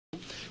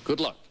Good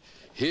luck.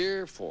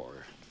 Here for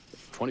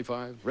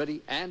 25,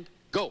 ready, and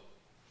go.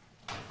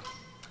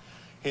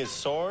 His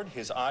sword,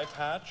 his eye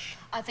patch.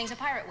 Things a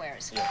pirate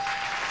wears. Yes.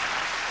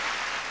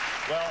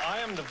 Well, I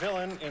am the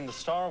villain in the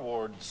Star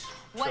Wars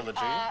trilogy.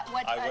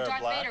 What I wear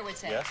Darth black. Vader would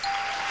say. Yes.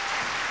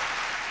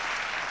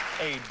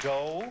 A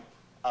doe,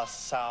 a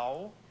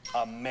sow,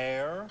 a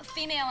mare.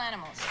 Female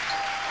animals.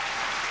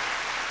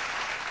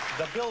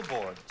 The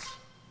billboards.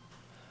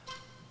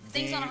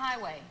 Things on a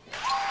highway.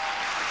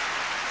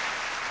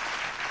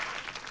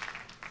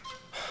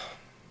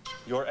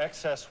 Your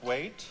excess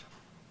weight.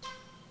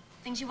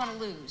 Things you want to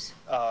lose.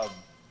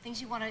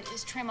 Things you want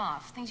to trim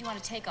off. Things you want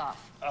to take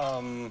off.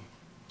 Go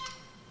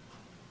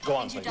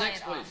on, Things you please. diet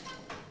Next, please.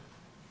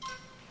 off.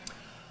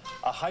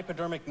 A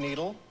hypodermic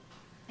needle.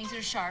 Things that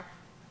are sharp.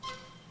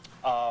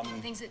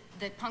 Things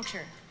that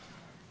puncture.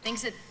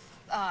 Things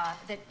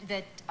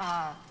that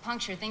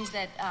puncture. Things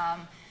that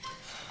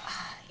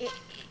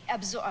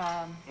absorb.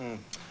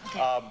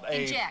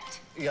 Okay. Inject.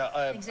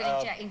 Yeah. Things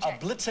that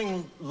inject. A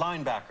blitzing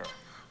linebacker.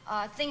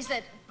 Things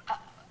that.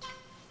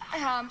 A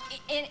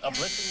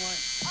blitzing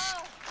line.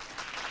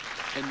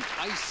 Oh, An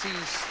icy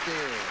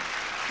stare.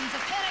 things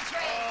that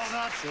penetrate. Oh,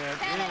 that's it.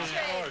 Penetrate.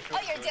 Yeah,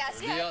 Oh, your desk.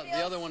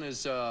 The other one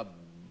is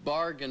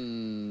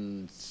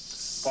bargain...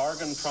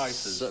 Bargain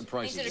prices.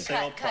 Prices. Things that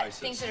Sale are cut, prices.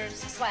 things that are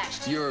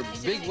slashed. Your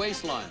Things that big are-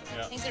 waistline.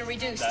 Yeah. Things that are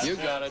reduced. That's You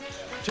got it.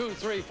 2,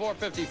 3, 4,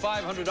 $50,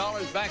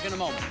 $500. Back in a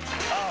moment.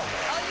 Oh.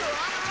 Oh, you were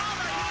on the roll,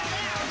 but you were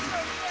there. You were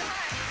high.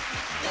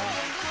 You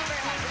didn't do very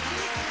high.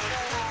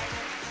 Reduced.